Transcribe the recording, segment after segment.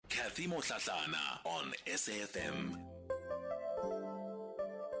Kathy Mohlahlana on SAFM.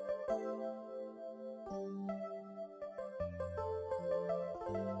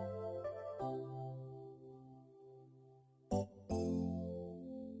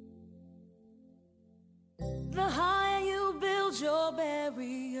 The higher you build your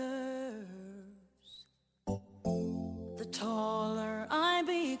barriers, the taller I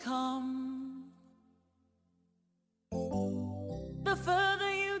become. The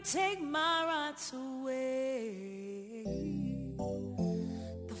further you take my rights away,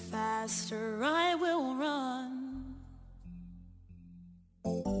 the faster I will run.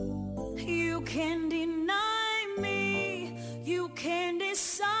 You can deny me, you can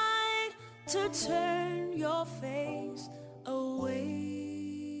decide to turn your face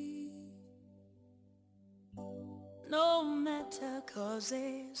away. No matter, 'cause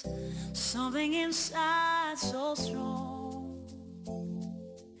there's something inside so strong.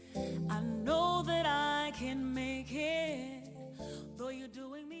 I know that I can make it, though you're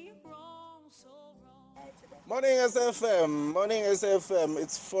doing me wrong, so wrong. Morning SFM,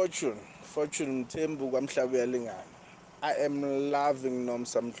 it's Fortune Mthembu Kwamhlabelingana. I am loving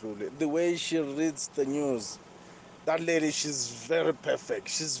Nomsa Mdlhuli. The way she reads the news, that lady, she's very perfect,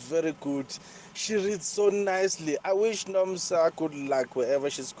 she's very good, she reads so nicely. I wish Nomsa good luck wherever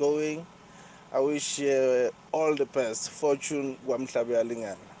she's going. I wish all the best. Fortune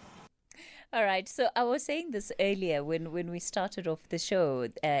Kwamhlabelingana. All right. So I was saying this earlier when we started off the show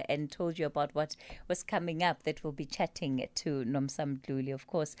and told you about what was coming up, that we'll be chatting to Nomsa Mdlhuli. Of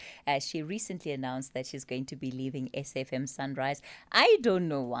course, she recently announced that she's going to be leaving SAFM Sunrise. I don't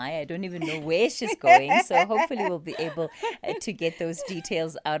know why. I don't even know where she's going. So hopefully we'll be able to get those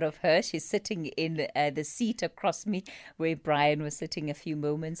details out of her. She's sitting in the seat across me where Brian was sitting a few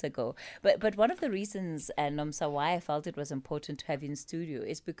moments ago. But one of the reasons, Nomsa, why I felt it was important to have you in studio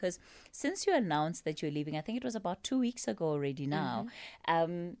is because since you announced that you're leaving, I think it was about 2 weeks ago already now,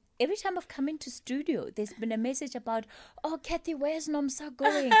 every time I've come into studio, there's been a message about, oh, Kathy, where's Nomsa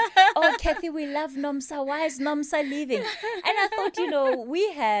going? Oh, Kathy, we love Nomsa. Why is Nomsa leaving? And I thought,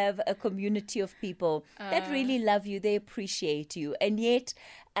 we have a community of people that really love you. They appreciate you. And yet,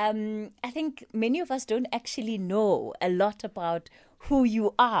 I think many of us don't actually know a lot about who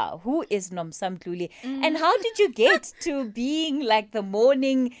you are. Who is Nomsa Mdlhuli? And how did you get to being like the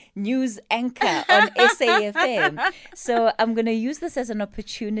morning news anchor on SAFM? So I'm going to use this as an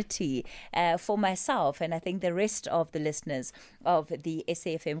opportunity for myself, and I think the rest of the listeners of the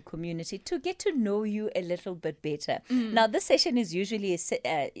SAFM community, to get to know you a little bit better. Now, this session is usually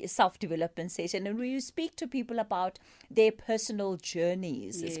a self-development session, and where you speak to people about their personal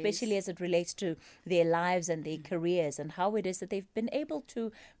journeys, especially as it relates to their lives and their careers, and how it is that they've been able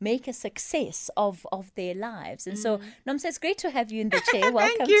to make a success of their lives. And so, Nomsa, it's great to have you in the chair.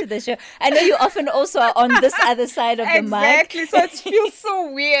 Welcome to the show. I know you often also are on this other side of the mic. Exactly. So it feels so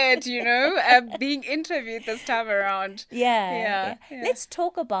weird, being interviewed this time around. Yeah. Let's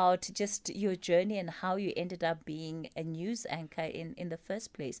talk about just your journey and how you ended up being a news anchor in the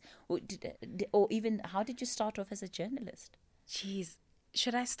first place. Or even, how did you start off as a journalist? Jeez.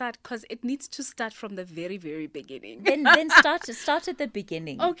 Should I start? Because it needs to start from the very, very beginning. Then start at the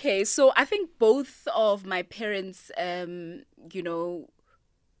beginning. Okay, so I think both of my parents,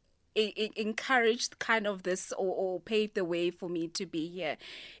 encouraged kind of this or paved the way for me to be here,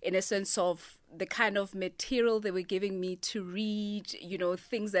 in a sense of the kind of material they were giving me to read,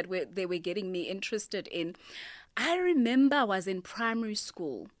 things that they were getting me interested in. I remember I was in primary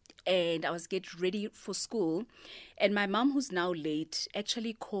school, and I was getting ready for school, and my mom, who's now late,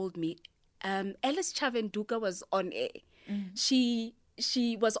 actually called me. Alice Chavenduka was on air. She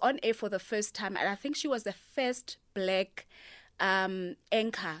was on air for the first time, and I think she was the first black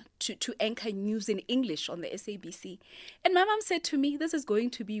anchor to anchor news in English on the SABC. And my mom said to me, "This is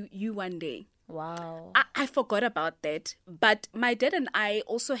going to be you one day." Wow. I forgot about that. But my dad and I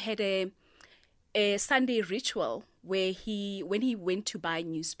also had a Sunday ritual where when he went to buy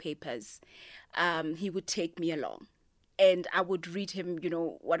newspapers, he would take me along, and I would read him,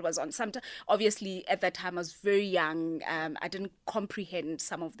 what was on. Sometimes, obviously, at that time I was very young. I didn't comprehend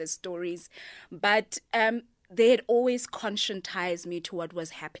some of the stories, but they had always conscientized me to what was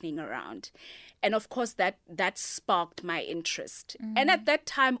happening around, and of course that sparked my interest. And at that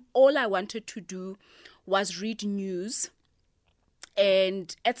time, all I wanted to do was read news.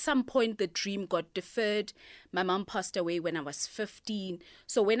 And at some point, the dream got deferred. My mom passed away when I was 15.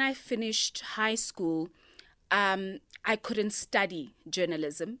 So when I finished high school, I couldn't study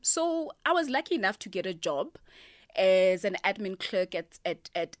journalism. So I was lucky enough to get a job as an admin clerk at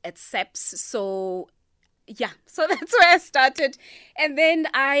SABC. So, yeah, so that's where I started. And then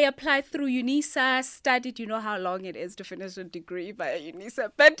I applied through UNISA, studied, you know how long it is to finish a degree by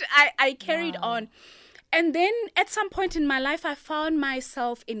UNISA, but I carried on. And then at some point in my life, I found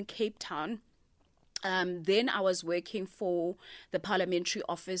myself in Cape Town. Then I was working for the parliamentary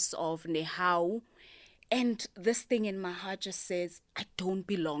office of Nehau. And this thing in my heart just says, I don't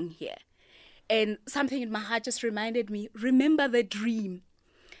belong here. And something in my heart just reminded me, remember the dream.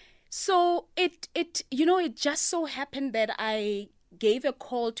 So it just so happened that I gave a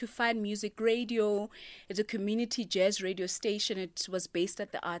call to Fine Music Radio. It's a community jazz radio station. It was based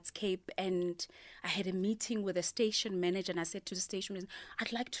at the Arts Cape, and I had a meeting with a station manager, and I said to the station manager,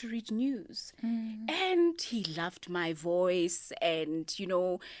 I'd like to read news. And he loved my voice, and,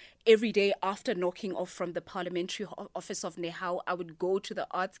 every day after knocking off from the parliamentary office of Nehau, I would go to the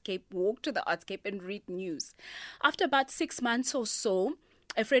Arts Cape, walk to the Arts Cape and read news. After about 6 months or so,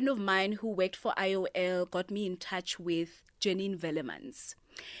 a friend of mine who worked for IOL got me in touch with Janine Vellemans,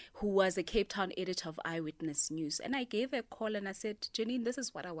 who was a Cape Town editor of Eyewitness News. And I gave her a call and I said, Janine, this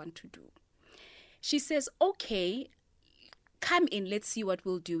is what I want to do. She says, okay, come in, let's see what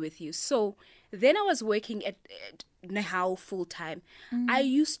we'll do with you. So then I was working at Nehau full time. I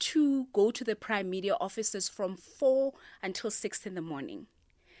used to go to the Prime Media offices from 4 until 6 in the morning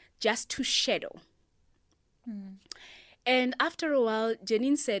just to shadow. And after a while,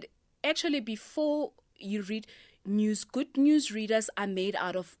 Janine said, actually, before you read news, good news readers are made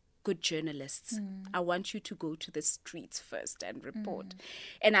out of good journalists. I want you to go to the streets first and report.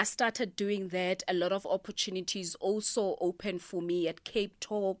 And I started doing that. A lot of opportunities also opened for me at Cape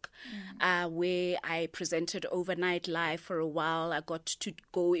Talk, where I presented overnight live for a while. I got to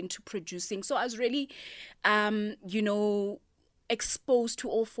go into producing. So I was really, exposed to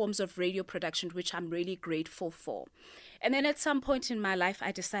all forms of radio production, which I'm really grateful for. And then at some point in my life,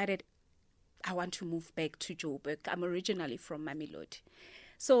 I decided I want to move back to Joburg. I'm originally from Mamelodi.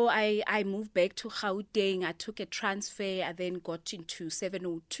 So I moved back to Gauteng. I took a transfer. I then got into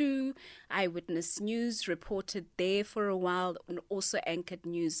 702 Eyewitness News, reported there for a while, and also anchored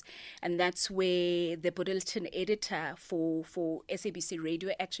news. And that's where the bulletin editor for SABC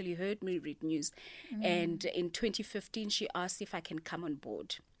Radio actually heard me read news. And in 2015, she asked if I can come on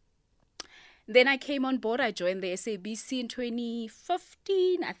board. Then I came on board. I joined the SABC in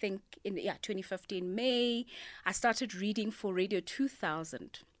 2015, I think, 2015 May. I started reading for Radio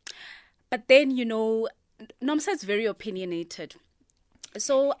 2000. But then, Nomsa is very opinionated.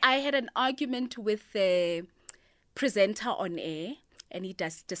 So I had an argument with the presenter on air, and he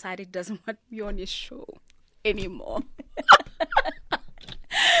decided he doesn't want me on his show anymore.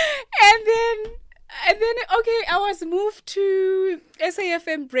 And then, I was moved to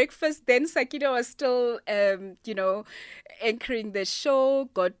SAFM Breakfast. Then Sakina was still, anchoring the show.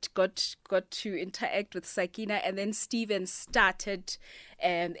 Got to interact with Sakina, and then Stephen started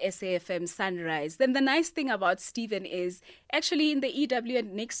SAFM Sunrise. Then the nice thing about Stephen is actually in the EW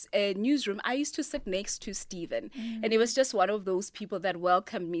and next newsroom, I used to sit next to Stephen, and he was just one of those people that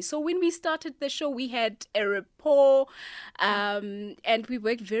welcomed me. So when we started the show, we had a rapport, and we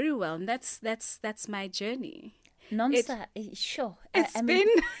worked very well. And that's my journey. Nomsa, sure. It's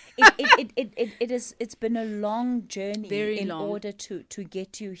been a long journey Very long. Order to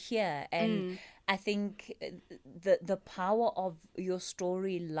get you here. And I think the power of your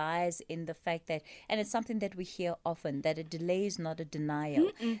story lies in the fact that, and it's something that we hear often, that a delay is not a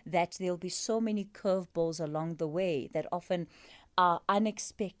denial, that there'll be so many curveballs along the way that often are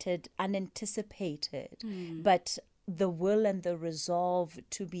unexpected, unanticipated, but the will and the resolve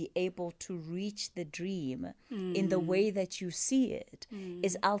to be able to reach the dream in the way that you see it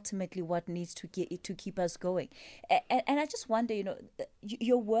is ultimately what needs to keep us going. And I just wonder,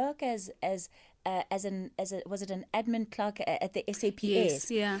 your work was it an admin clerk at the SAPS?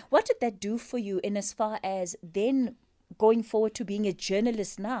 Yes, yeah. What did that do for you in as far as then going forward to being a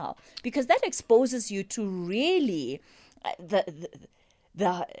journalist now? Because that exposes you to really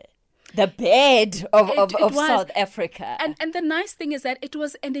the bed of South Africa. And the nice thing is that it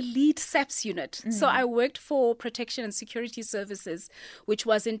was an elite SAPS unit. So I worked for Protection and Security Services, which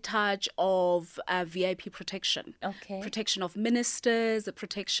was in charge of VIP protection. Okay. Protection of ministers, the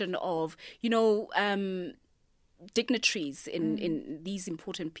protection of, dignitaries in these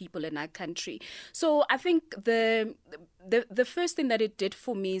important people in our country. So I think the first thing that it did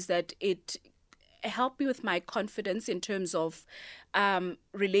for me is that it helped me with my confidence in terms of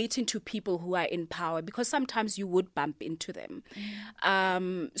relating to people who are in power, because sometimes you would bump into them.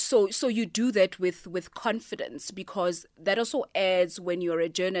 So you do that with confidence, because that also adds when you're a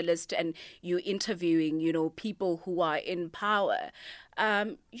journalist and you're interviewing, people who are in power.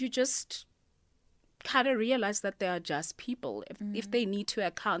 You just kind of realize that they are just people. If they need to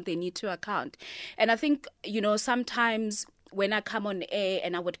account, they need to account. And I think, sometimes when I come on air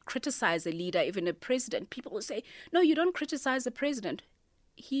and I would criticize a leader, even a president, people will say, no, you don't criticize the president.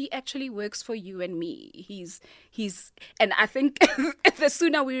 He actually works for you and me. And I think the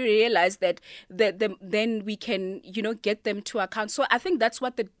sooner we realize that, then we can, get them to account. So I think that's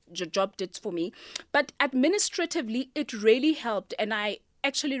what the job did for me. But administratively, it really helped. And I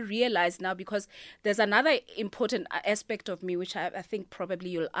actually realize now, because there's another important aspect of me, which I think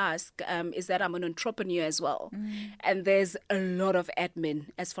probably you'll ask, is that I'm an entrepreneur as well. And there's a lot of admin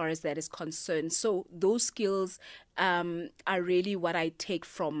as far as that is concerned. So those skills are really what I take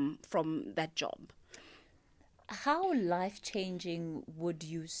from that job. How life-changing would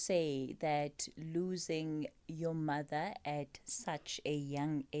you say that losing your mother at such a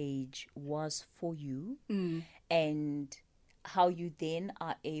young age was for you? And how you then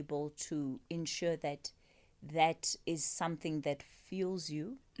are able to ensure that that is something that fuels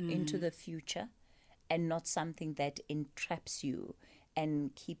you into the future and not something that entraps you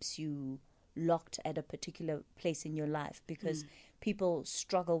and keeps you locked at a particular place in your life, because people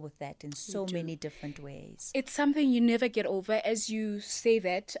struggle with that in so many different ways. It's something you never get over. As you say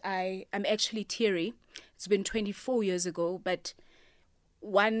that, I'm actually teary. It's been 24 years ago, but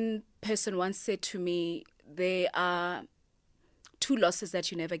one person once said to me, there are two losses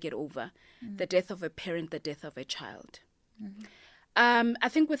that you never get over: the death of a parent, the death of a child. I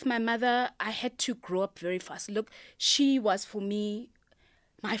think with my mother, I had to grow up very fast. Look, she was for me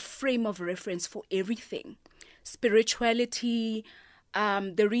my frame of reference for everything. Spirituality,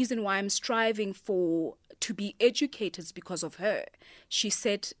 the reason why I'm striving to be educated is because of her. She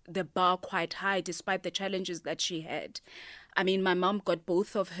set the bar quite high despite the challenges that she had. I mean, my mom got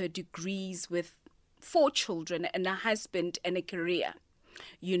both of her degrees with 4 children and a husband and a career,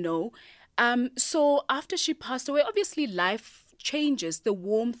 So after she passed away, obviously life changes. The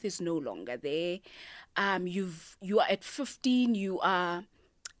warmth is no longer there. You are at 15, you are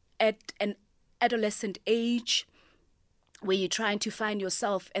at an adolescent age where you're trying to find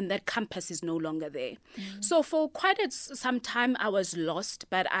yourself, and that compass is no longer there. So for quite some time, I was lost,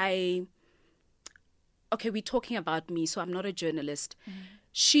 but we're talking about me, so I'm not a journalist.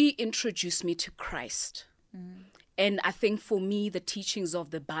 She introduced me to Christ. And I think for me, the teachings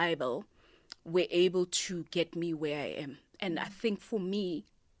of the Bible were able to get me where I am. And I think for me,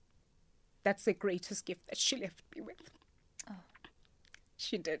 that's the greatest gift that she left me with. Oh.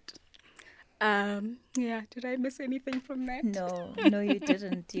 She did. Did I miss anything from that? No, you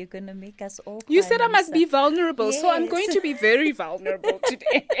didn't. You're going to make us all You said I must be vulnerable, so I'm going to be very vulnerable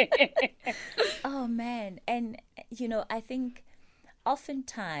today. Oh, man. And, I think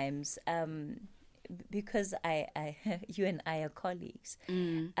oftentimes, because you and I are colleagues,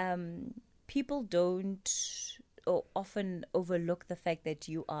 people don't or often overlook the fact that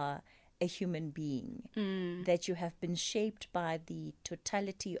you are a human being, that you have been shaped by the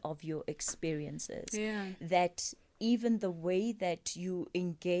totality of your experiences, that even the way that you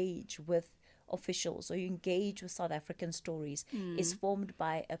engage with officials or you engage with South African stories is formed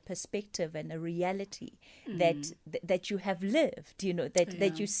by a perspective and a reality that you have lived,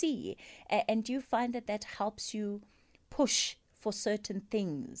 that you see. And you find that helps you push for certain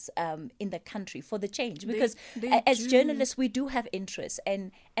things in the country, for the change. Because as journalists, we do have interests.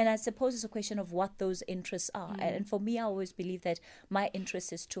 And I suppose it's a question of what those interests are. And for me, I always believe that my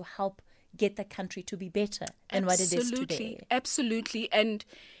interest is to help get the country to be better than what it is today. Absolutely. And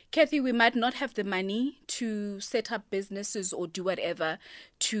Kathy, we might not have the money to set up businesses or do whatever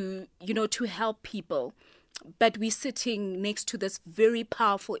to help people. But we're sitting next to this very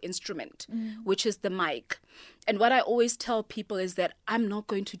powerful instrument, which is the mic. And what I always tell people is that I'm not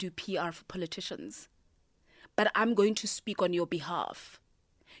going to do PR for politicians, but I'm going to speak on your behalf.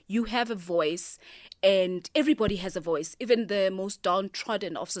 You have a voice, and everybody has a voice. Even the most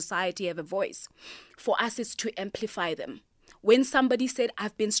downtrodden of society have a voice. For us, it's to amplify them. When somebody said,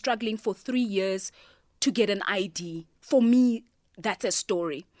 I've been struggling for 3 years to get an ID, for me, that's a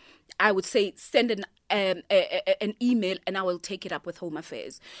story. I would say send an email and I will take it up with Home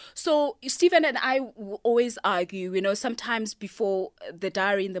Affairs. So Stephen and I always argue, sometimes before the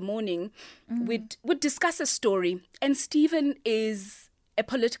diary in the morning, we'd discuss a story. And Stephen is a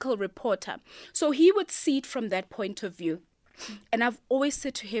political reporter. So he would see it from that point of view. And I've always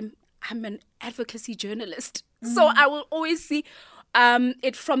said to him, I'm an advocacy journalist. So I will always see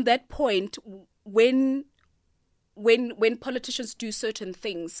it from that point. When politicians do certain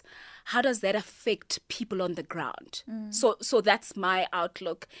things, how does that affect people on the ground? So that's my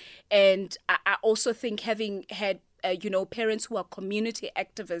outlook. And I also think having had parents who are community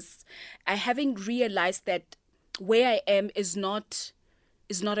activists, I having realized that where I am is not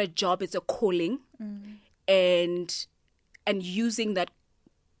a job, it's a calling. And using that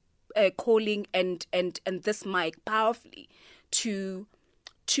calling and this mic powerfully to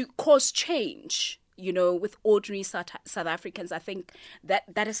cause change, with ordinary South Africans. I think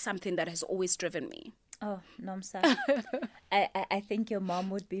that is something that has always driven me. Oh, Nomsa, I think your mom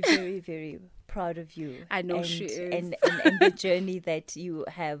would be very, very proud of you. I know she is. And the journey that you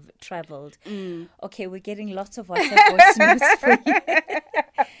have traveled. Okay, we're getting lots of WhatsApp voice notes for you.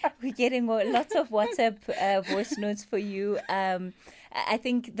 We're getting lots of WhatsApp voice notes for you. I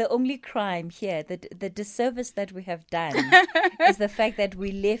think the only crime here, the disservice that we have done is the fact that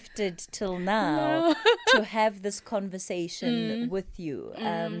we left it till now to have this conversation with you.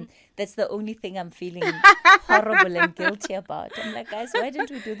 That's the only thing I'm feeling horrible and guilty about. I'm like, guys, why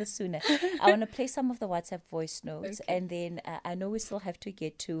didn't we do this sooner? I want to play some of the WhatsApp voice notes, and then I know we still have to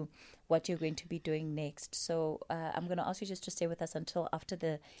get to what you're going to be doing next. So I'm going to ask you just to stay with us until after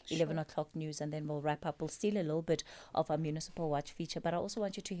the 11 o'clock news, and then we'll wrap up. We'll steal a little bit of our Municipal Watch feature, but I also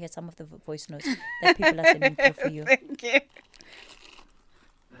want you to hear some of the voice notes that people are sending through for you. Thank you.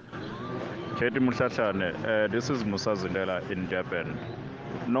 Katie Mushatane, this is Musa Zindela in Durban.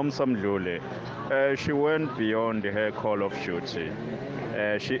 Nomsa Mdlhuli, she went beyond her call of duty.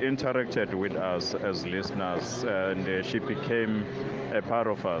 She interacted with us as listeners, and she became a part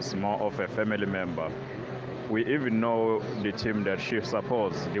of us, more of a family member. We even know the team that she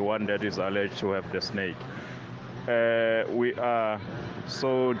supports, the one that is alleged to have the snake. We are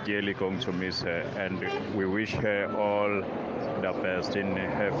so dearly going to miss her, and we wish her all the best in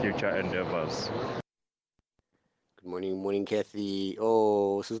her future endeavors. Good morning, Kathy.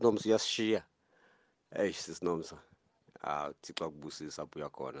 Oh, sis Nomsa yasishiya. Hey, sis Nomsa. Thixo akubusisa apho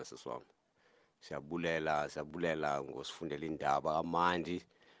uyakhona sis wami. Siyabulela ngosifundela indaba kamandi.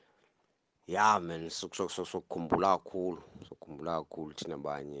 Yeah man, sokukhumbula kakhulu thina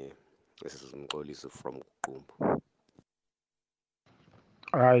banye esizimxolisi from Qumbu.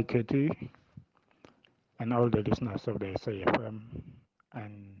 Hi, Katie, and all the listeners of the SAFM,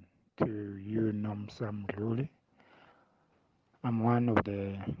 and to you, Nomsa Mdlhuli. I'm one of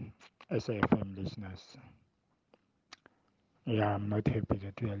the SAFM listeners. Yeah, I'm not happy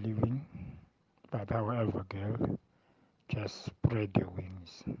that we are leaving, but however, girl, just spread your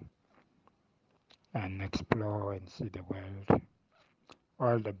wings and explore and see the world.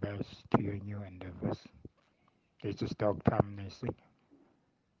 All the best to your new endeavors. This is Dr. Amnesty,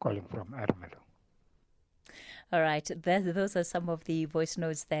 calling from Ermelo. All right, those are some of the voice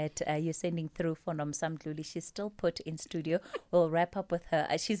notes that you're sending through for Nomsa Mdlhuli. She's still put in studio. We'll wrap up with her.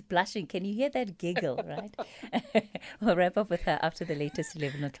 She's blushing. Can you hear that giggle, right? We'll wrap up with her after the latest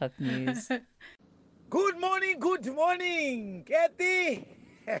 11 o'clock news. Good morning, Kathy.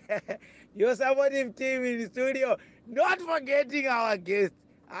 Your supportive team in the studio. Not forgetting our guest.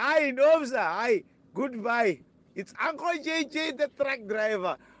 Hi, Nomsa. Hi, goodbye. It's Uncle JJ, the truck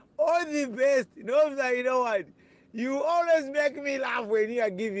driver. All the best. Nomsa, you know what? You always make me laugh when you are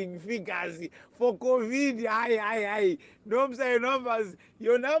giving figures for COVID. Hi. Nomsa,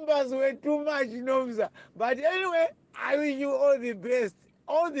 your numbers were too much, Nomsa. But anyway, I wish you all the best.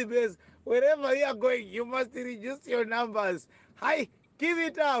 All the best. Wherever you are going, you must reduce your numbers. Hi, give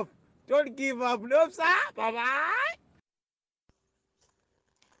it up. Don't give up, Nomsa. Bye-bye.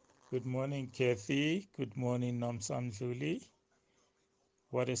 Good morning, Kathy. Good morning, Nomsa Mdlhuli.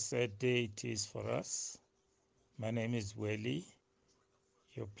 What a sad day it is for us. My name is Welly.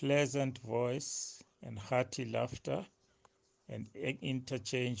 Your pleasant voice and hearty laughter and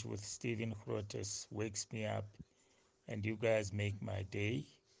interchange with Stephen Grotes wakes me up, and you guys make my day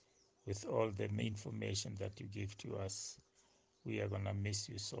with all the information that you give to us. We are going to miss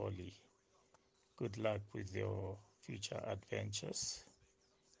you sorely. Good luck with your future adventures.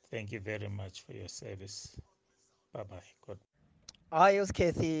 Thank you very much for your service. Bye-bye. God. Hi, it's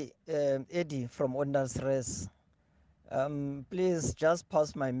Kathy, Eddie from Ondasres. Please just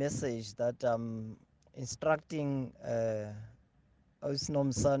pass my message that I'm instructing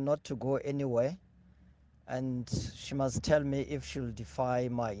Nomsa not to go anywhere, and she must tell me if she'll defy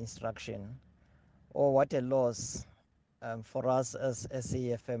my instruction. Oh, what a loss for us as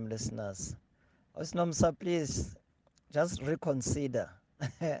SAFM listeners. Nomsa, please just reconsider.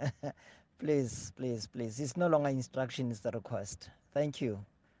 Please. It's no longer instruction, it's the request. Thank you.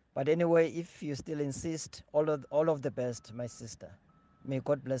 But anyway, if you still insist, all of the best, my sister. May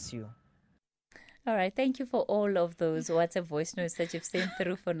God bless you. All right. Thank you for all of those WhatsApp voice notes that you've sent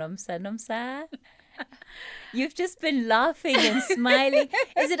through for Nomsa. Nomsa, You've just been laughing and smiling.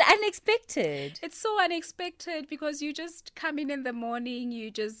 Is it unexpected? It's so unexpected because you just come in the morning,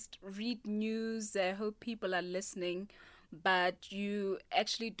 you just read news, hope people are listening, but you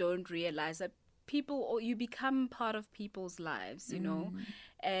actually don't realize that you become part of people's lives, you know.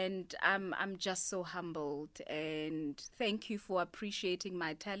 And I'm just so humbled, and thank you for appreciating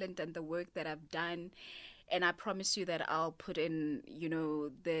my talent and the work that I've done. And I promise you that I'll put in, you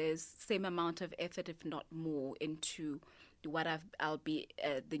know, the same amount of effort, if not more, into what I'll be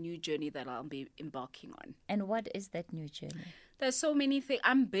the new journey that I'll be embarking on. And what is that new journey? There's so many things.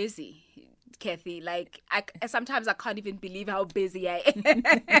 I'm busy, Kathy. Like sometimes I can't even believe how busy I am.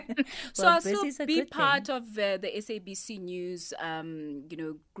 So I'll still be part of the SABC News,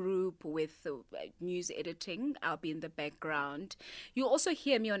 group with news editing. I'll be in the background. You also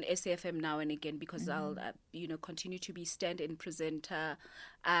hear me on SAFM now and again because I'll, continue to be stand-in presenter.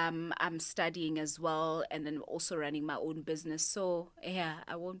 I'm studying as well, and then also running my own business. So yeah,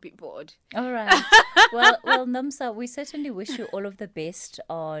 I won't be bored. All right. well, Nomsa, we certainly wish you all of the best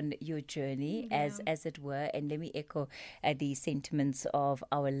on your journey, as it were. And let me echo the sentiments of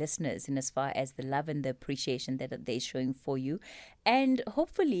our listeners in as far as the love and the appreciation that they're showing for you. And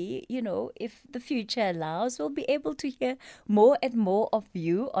hopefully, if the future allows, we'll be able to hear more and more of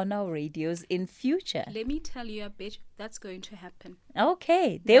you on our radios in future. Let me tell you, I bet that's going to happen.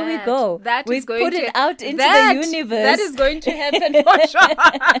 Okay, there we go. We've put it out into the universe. That is going to happen for sure.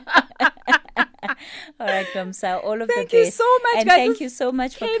 All right, Nomsa, all of the best. Thank you so much, and guys. Thank you so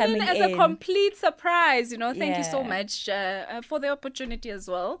much for coming in. As a complete surprise, Thank you so much for the opportunity as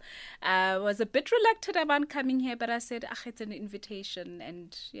well. I was a bit reluctant about coming here, but I said, it's an invitation,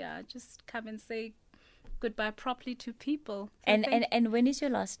 and just come and say goodbye properly to people. So and when is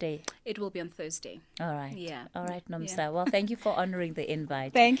your last day? It will be on Thursday. All right. Yeah. All right, Nomsa. Well, thank you for honoring the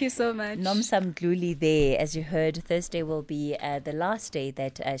invite. Thank you so much. Nomsa Mdlhuli there. As you heard, Thursday will be the last day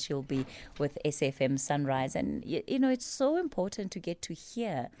that she'll be with SFM Sunrise. And, it's so important to get to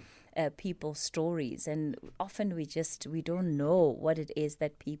hear people's stories, and often we don't know what it is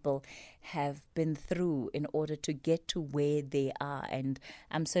that people have been through in order to get to where they are. And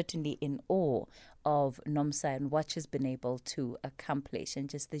I'm certainly in awe of Nomsa and what she's been able to accomplish, and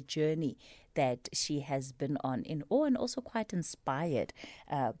just the journey that she has been on, in awe and also quite inspired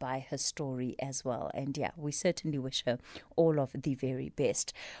by her story as well. And we certainly wish her all of the very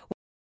best.